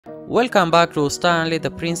Welcome back to Stylist the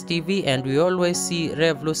Prince TV, and we always see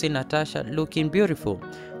Rev Lucy Natasha looking beautiful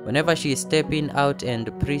whenever she is stepping out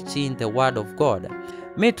and preaching the word of God.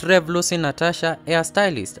 Meet Rev Lucy Natasha,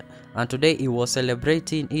 hairstylist, and today he was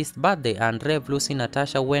celebrating his birthday, and Rev Lucy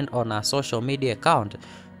Natasha went on her social media account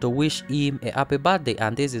to wish him a happy birthday,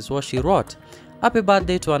 and this is what she wrote. Happy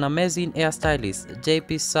birthday to an amazing hairstylist,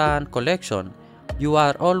 JP San Collection. You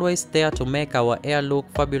are always there to make our hair look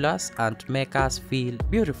fabulous and make us feel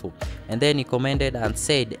beautiful. And then he commented and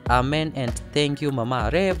said, Amen and thank you,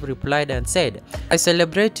 Mama. Rev replied and said, I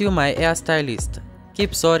celebrate you, my hairstylist.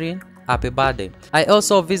 Keep soaring. Happy birthday. I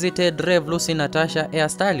also visited Rev Lucy Natasha,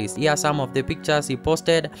 hairstylist. Here are some of the pictures he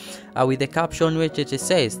posted with the caption which it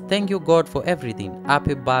says, thank you God for everything.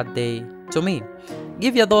 Happy birthday to me.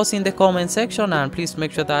 Give your thoughts in the comment section and please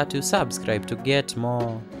make sure that you subscribe to get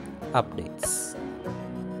more updates.